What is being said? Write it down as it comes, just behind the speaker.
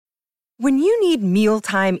When you need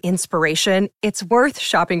mealtime inspiration, it's worth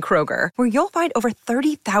shopping Kroger, where you'll find over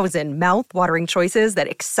 30,000 mouth-watering choices that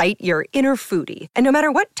excite your inner foodie. And no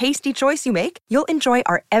matter what tasty choice you make, you'll enjoy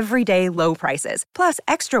our everyday low prices, plus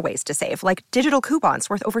extra ways to save, like digital coupons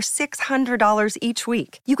worth over $600 each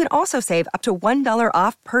week. You can also save up to $1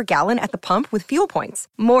 off per gallon at the pump with fuel points.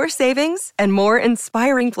 More savings and more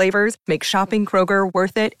inspiring flavors make shopping Kroger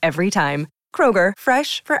worth it every time. Kroger,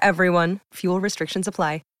 fresh for everyone. Fuel restrictions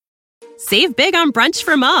apply. Save big on brunch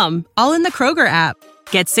for mom, all in the Kroger app.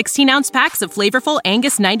 Get 16-ounce packs of flavorful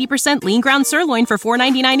Angus 90% lean ground sirloin for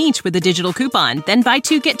 $4.99 each with a digital coupon. Then buy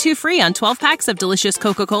 2, get 2 free on 12 packs of delicious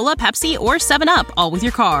Coca-Cola, Pepsi, or 7-Up, all with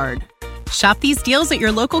your card. Shop these deals at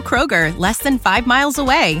your local Kroger, less than 5 miles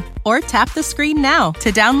away. Or tap the screen now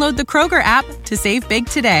to download the Kroger app to save big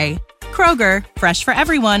today. Kroger, fresh for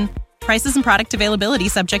everyone. Prices and product availability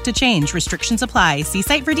subject to change. Restrictions apply. See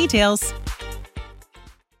site for details.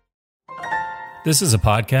 This is a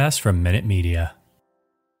podcast from Minute Media.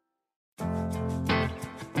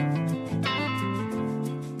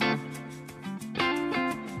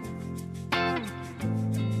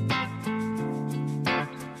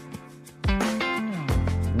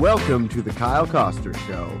 Welcome to the Kyle Koster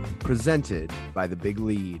Show, presented by The Big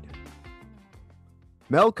Lead.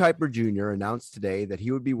 Mel Kiper Jr. announced today that he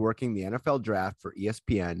would be working the NFL draft for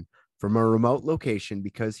ESPN from a remote location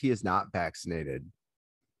because he is not vaccinated.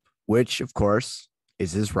 Which, of course,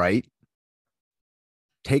 is his right.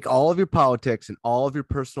 Take all of your politics and all of your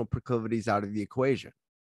personal proclivities out of the equation.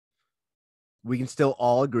 We can still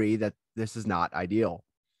all agree that this is not ideal.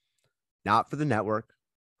 Not for the network,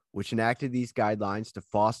 which enacted these guidelines to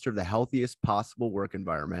foster the healthiest possible work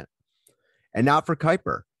environment, and not for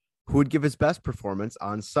Kiper, who would give his best performance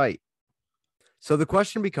on site. So the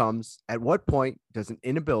question becomes, at what point does an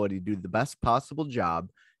inability to do the best possible job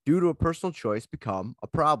due to a personal choice become a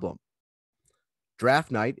problem?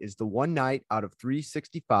 Draft night is the one night out of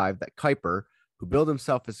 365 that Kiper, who built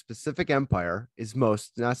himself a specific empire, is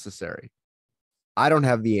most necessary. I don't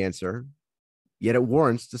have the answer, yet it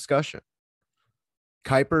warrants discussion.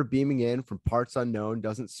 Kiper beaming in from parts unknown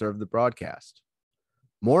doesn't serve the broadcast.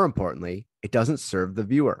 More importantly, it doesn't serve the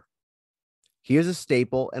viewer. He is a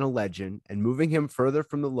staple and a legend, and moving him further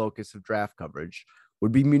from the locus of draft coverage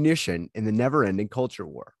would be munition in the never-ending culture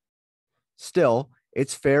war. Still,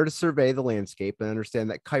 it's fair to survey the landscape and understand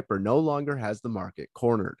that Kiper no longer has the market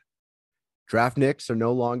cornered. Draftniks are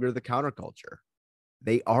no longer the counterculture.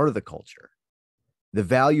 They are the culture. The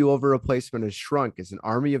value of a replacement has shrunk as an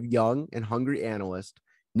army of young and hungry analysts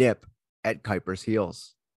nip at Kiper's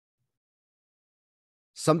heels.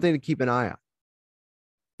 Something to keep an eye on,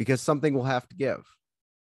 because something will have to give.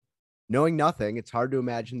 Knowing nothing, it's hard to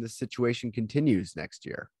imagine this situation continues next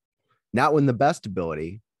year, not when the best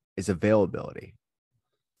ability is availability.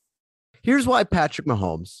 Here's why Patrick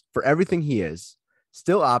Mahomes, for everything he is,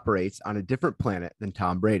 still operates on a different planet than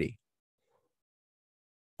Tom Brady.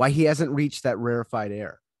 Why he hasn't reached that rarefied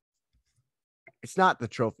air. It's not the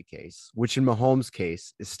trophy case, which in Mahomes'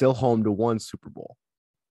 case is still home to one Super Bowl.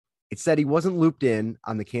 It's that he wasn't looped in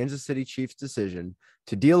on the Kansas City Chiefs' decision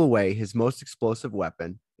to deal away his most explosive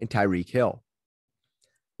weapon in Tyreek Hill.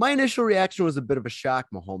 My initial reaction was a bit of a shock,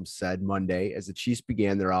 Mahomes said Monday as the Chiefs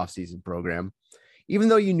began their offseason program. Even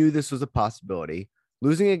though you knew this was a possibility,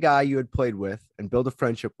 losing a guy you had played with and built a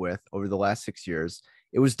friendship with over the last 6 years,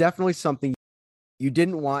 it was definitely something you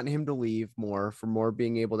didn't want him to leave for more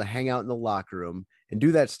being able to hang out in the locker room and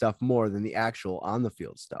do that stuff more than the actual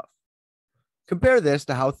on-the-field stuff. Compare this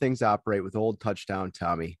to how things operate with old touchdown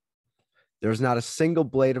Tommy. There's not a single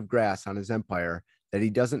blade of grass on his empire that he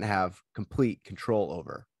doesn't have complete control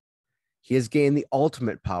over. He has gained the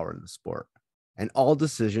ultimate power in the sport, and all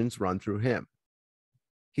decisions run through him.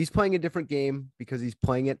 He's playing a different game because he's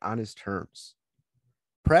playing it on his terms.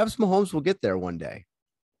 Perhaps Mahomes will get there one day.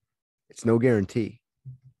 It's no guarantee.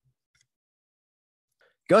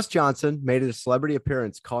 Gus Johnson made a celebrity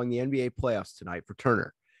appearance calling the NBA playoffs tonight for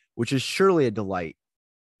Turner, which is surely a delight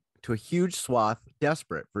to a huge swath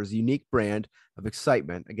desperate for his unique brand of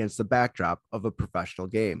excitement against the backdrop of a professional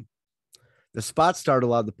game. The spot start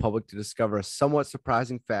allowed the public to discover a somewhat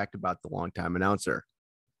surprising fact about the longtime announcer,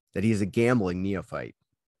 that he is a gambling neophyte.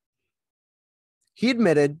 He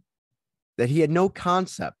admitted that he had no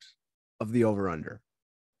concept of the over-under.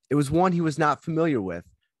 It was one he was not familiar with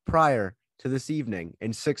prior to this evening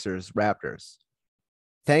in Sixers Raptors.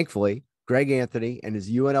 Thankfully, Greg Anthony and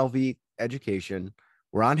his UNLV education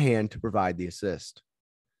were on hand to provide the assist.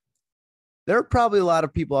 There are probably a lot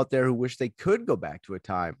of people out there who wish they could go back to a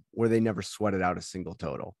time where they never sweated out a single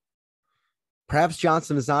total. Perhaps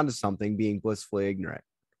Johnson is onto something being blissfully ignorant.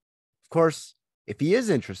 Of course, if he is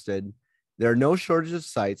interested, There are no shortage of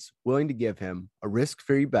sites willing to give him a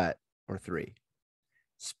risk-free bet or 3.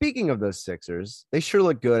 Speaking of those Sixers, they sure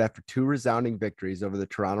look good after 2 resounding victories over the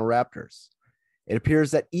Toronto Raptors. It appears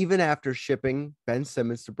that even after shipping Ben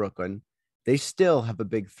Simmons to Brooklyn, they still have a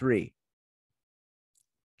big 3.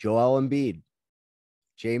 Joel Embiid,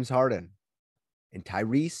 James Harden, and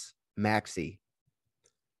Tyrese Maxey.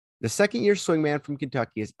 The second-year swingman from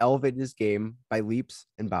Kentucky has elevated his game by leaps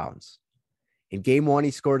and bounds. In Game 1,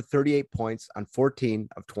 he scored 38 points on 14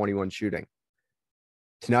 of 21 shooting.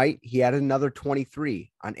 Tonight, he added another 23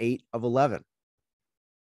 on 8 of 11.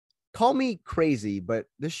 Call me crazy, but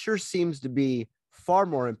this sure seems to be far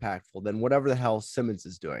more impactful than whatever the hell Simmons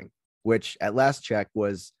is doing, which at last check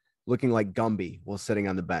was looking like Gumby while sitting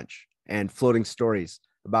on the bench and floating stories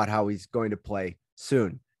about how he's going to play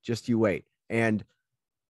soon. Just you wait. And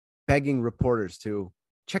begging reporters to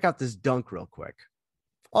check out this dunk real quick.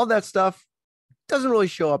 All that stuff doesn't really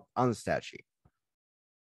show up on the stat sheet.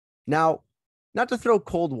 Now, not to throw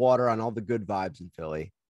cold water on all the good vibes in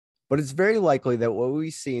Philly, but it's very likely that what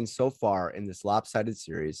we've seen so far in this lopsided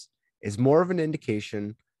series is more of an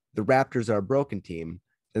indication the Raptors are a broken team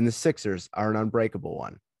than the Sixers are an unbreakable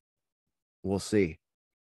one. We'll see.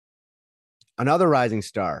 Another rising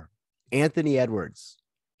star, Anthony Edwards.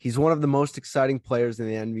 He's one of the most exciting players in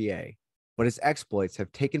the NBA, but his exploits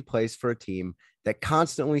have taken place for a team that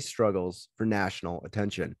constantly struggles for national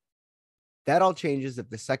attention. That all changes if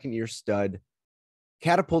the second-year stud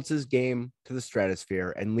catapults his game to the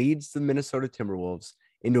stratosphere and leads the Minnesota Timberwolves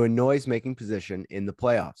into a noise-making position in the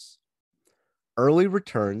playoffs. Early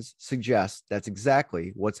returns suggest that's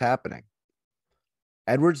exactly what's happening.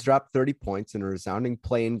 Edwards dropped 30 points in a resounding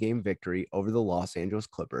play-in game victory over the Los Angeles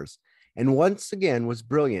Clippers and once again was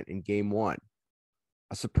brilliant in Game 1,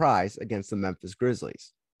 a surprise against the Memphis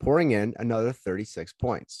Grizzlies, pouring in another 36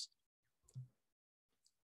 points.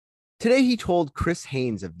 Today, he told Chris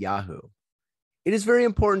Haynes of Yahoo, "It is very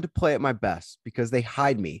important to play at my best because they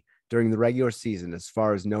hide me during the regular season as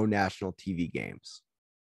far as no national TV games."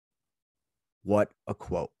 What a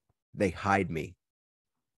quote. They hide me.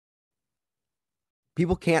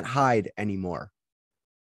 People can't hide anymore.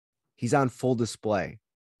 He's on full display.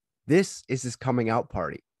 This is his coming out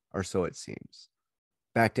party, or so it seems.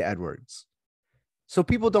 Back to Edwards. So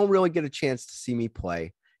people don't really get a chance to see me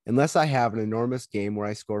play unless I have an enormous game where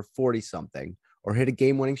I score 40-something or hit a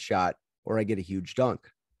game-winning shot or I get a huge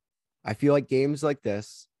dunk. I feel like games like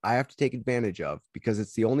this I have to take advantage of because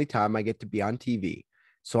it's the only time I get to be on TV.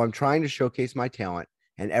 So I'm trying to showcase my talent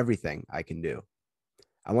and everything I can do.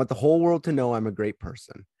 I want the whole world to know I'm a great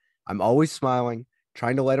person. I'm always smiling,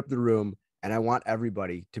 trying to light up the room, and I want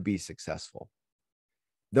everybody to be successful.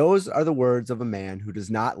 Those are the words of a man who does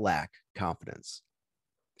not lack confidence,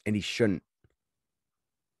 and he shouldn't.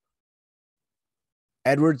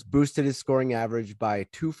 Edwards boosted his scoring average by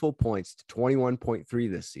 2 full points to 21.3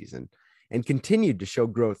 this season and continued to show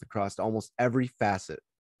growth across almost every facet.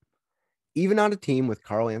 Even on a team with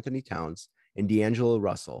Karl Anthony Towns and D'Angelo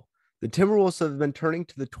Russell, the Timberwolves have been turning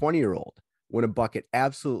to the 20-year-old when a bucket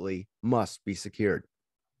absolutely must be secured.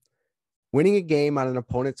 Winning a game on an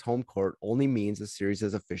opponent's home court only means the series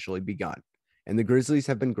has officially begun, and the Grizzlies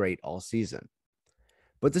have been great all season.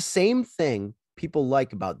 But the same thing people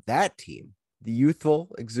like about that team, the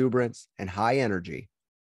youthful exuberance and high energy,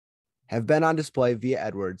 have been on display via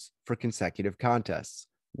Edwards for consecutive contests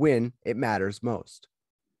when it matters most.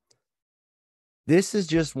 This is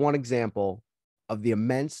just one example of the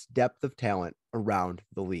immense depth of talent around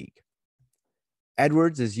the league.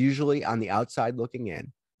 Edwards is usually on the outside looking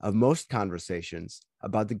in of most conversations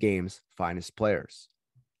about the game's finest players.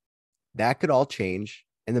 That could all change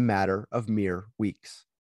in the matter of mere weeks.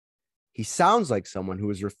 He sounds like someone who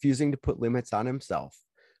is refusing to put limits on himself,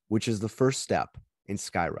 which is the first step in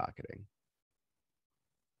skyrocketing.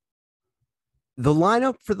 The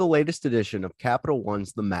lineup for the latest edition of Capital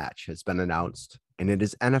One's The Match has been announced, and it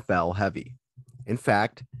is NFL heavy. In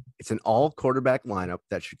fact, it's an all-quarterback lineup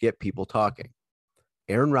that should get people talking.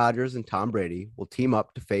 Aaron Rodgers and Tom Brady will team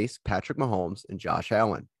up to face Patrick Mahomes and Josh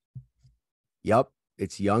Allen. Yup,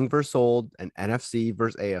 it's young versus old and NFC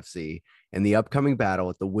versus AFC in the upcoming battle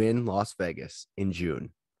at the Wynn Las Vegas in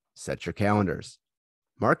June. Set your calendars.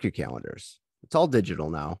 Mark your calendars. It's all digital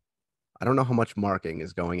now. I don't know how much marking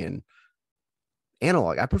is going in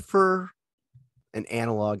analog. I prefer an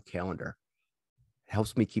analog calendar. It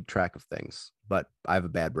helps me keep track of things, but I have a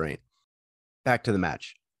bad brain. Back to the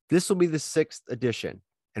match. This will be the 6th edition,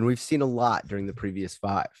 and we've seen a lot during the previous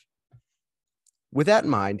 5. With that in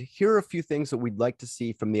mind, here are a few things that we'd like to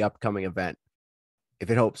see from the upcoming event if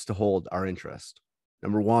it hopes to hold our interest.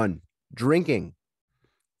 Number 1, drinking.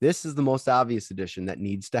 This is the most obvious addition that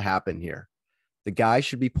needs to happen here. The guy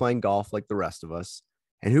should be playing golf like the rest of us.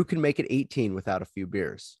 And who can make it 18 without a few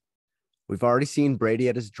beers? We've already seen Brady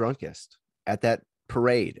at his drunkest at that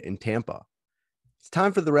parade in Tampa. It's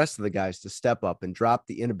time for the rest of the guys to step up and drop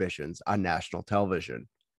the inhibitions on national television.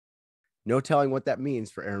 No telling what that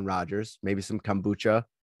means for Aaron Rodgers. Maybe some kombucha,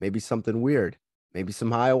 maybe something weird, maybe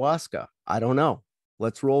some ayahuasca. I don't know.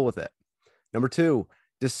 Let's roll with it. Number 2,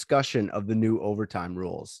 discussion of the new overtime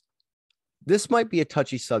rules. This might be a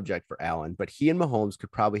touchy subject for Allen, but he and Mahomes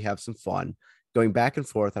could probably have some fun going back and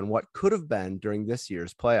forth on what could have been during this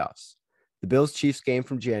year's playoffs. The Bills-Chiefs game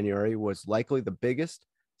from January was likely the biggest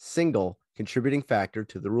single contributing factor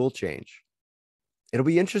to the rule change. It'll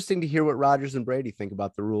be interesting to hear what Rodgers and Brady think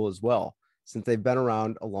about the rule as well, since they've been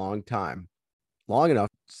around a long time, long enough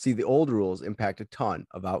to see the old rules impact a ton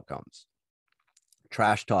of outcomes.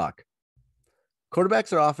 Trash talk.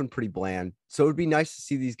 Quarterbacks are often pretty bland, so it would be nice to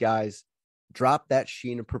see these guys drop that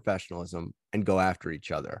sheen of professionalism and go after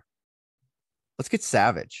each other. Let's get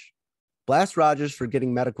savage. Blast Rodgers for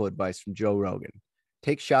getting medical advice from Joe Rogan.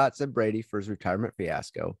 Take shots at Brady for his retirement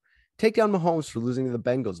fiasco. Take down Mahomes for losing to the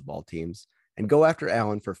Bengals of all teams. And go after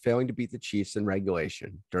Allen for failing to beat the Chiefs in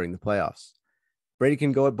regulation during the playoffs. Brady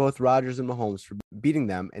can go at both Rodgers and Mahomes for beating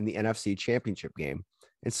them in the NFC Championship game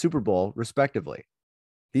and Super Bowl, respectively.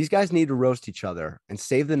 These guys need to roast each other and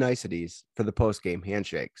save the niceties for the post-game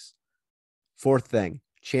handshakes. 4th thing,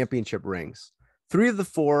 championship rings. 3 of the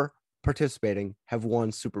 4 participating have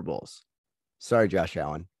won Super Bowls. Sorry, Josh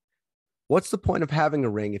Allen. What's the point of having a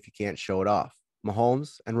ring if you can't show it off?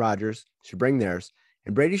 Mahomes and Rodgers should bring theirs,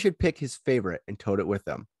 and Brady should pick his favorite and tote it with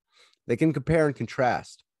them. They can compare and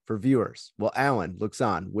contrast for viewers, while Allen looks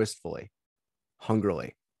on wistfully,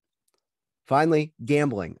 hungrily. Finally,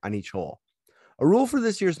 gambling on each hole. A rule for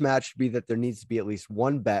this year's match should be that there needs to be at least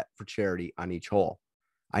one bet for charity on each hole.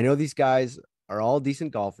 I know these guys are all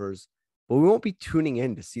decent golfers, but we won't be tuning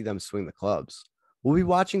in to see them swing the clubs. We'll be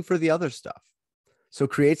watching for the other stuff. So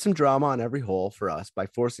create some drama on every hole for us by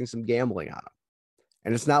forcing some gambling on them.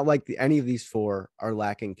 And it's not like any of these 4 are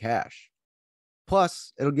lacking cash.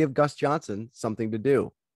 Plus, it'll give Gus Johnson something to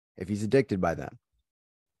do if he's addicted by then.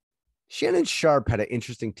 Shannon Sharpe had an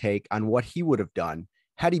interesting take on what he would have done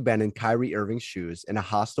had he been in Kyrie Irving's shoes in a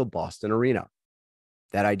hostile Boston arena.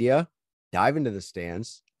 That idea? Dive into the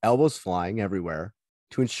stands, elbows flying everywhere,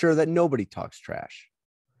 to ensure that nobody talks trash,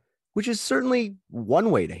 which is certainly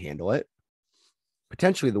one way to handle it,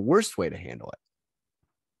 potentially the worst way to handle it.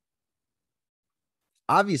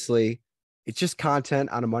 Obviously, it's just content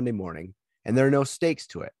on a Monday morning, and there are no stakes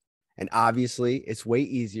to it. And obviously, it's way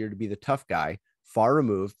easier to be the tough guy far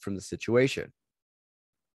removed from the situation.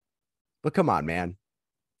 But come on, man.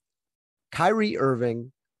 Kyrie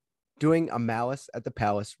Irving doing a Malice at the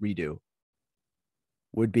Palace redo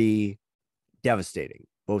would be devastating,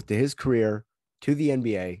 both to his career, to the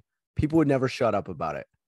NBA. People would never shut up about it.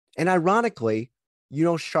 And ironically,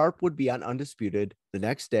 Sharpe would be on Undisputed the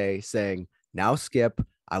next day saying, "Now, Skip,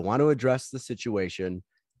 I want to address the situation.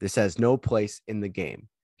 This has no place in the game."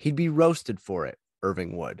 He'd be roasted for it,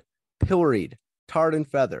 Irving would. Pilloried, tarred and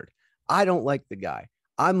feathered. I don't like the guy.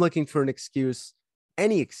 I'm looking for an excuse,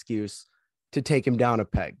 any excuse, to take him down a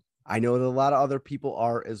peg. I know that a lot of other people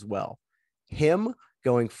are as well. Him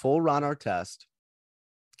going full Ron Artest,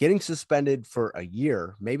 getting suspended for a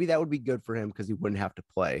year, maybe that would be good for him because he wouldn't have to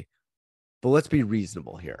play. But let's be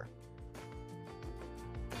reasonable here.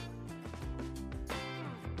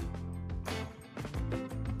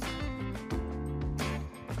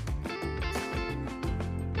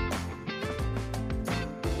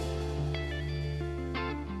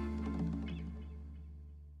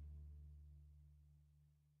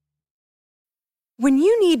 When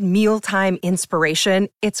you need mealtime inspiration,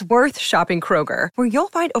 it's worth shopping Kroger, where you'll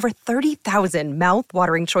find over 30,000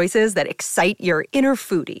 mouth-watering choices that excite your inner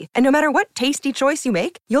foodie. And no matter what tasty choice you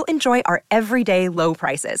make, you'll enjoy our everyday low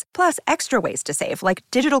prices, plus extra ways to save, like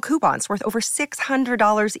digital coupons worth over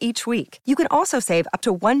 $600 each week. You can also save up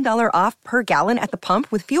to $1 off per gallon at the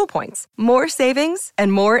pump with fuel points. More savings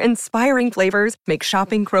and more inspiring flavors make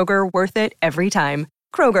shopping Kroger worth it every time.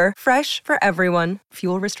 Kroger, fresh for everyone.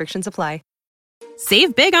 Fuel restrictions apply.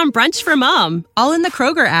 Save big on brunch for mom, all in the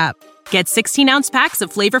Kroger app. Get 16-ounce packs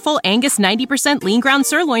of flavorful Angus 90% lean ground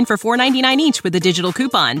sirloin for $4.99 each with a digital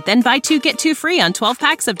coupon. Then buy 2, get 2 free on 12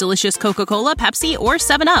 packs of delicious Coca-Cola, Pepsi, or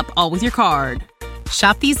 7-Up, all with your card.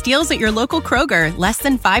 Shop these deals at your local Kroger, less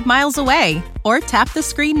than 5 miles away. Or tap the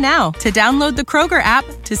screen now to download the Kroger app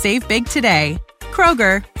to save big today.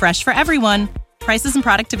 Kroger, fresh for everyone. Prices and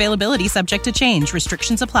product availability subject to change.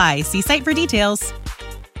 Restrictions apply. See site for details.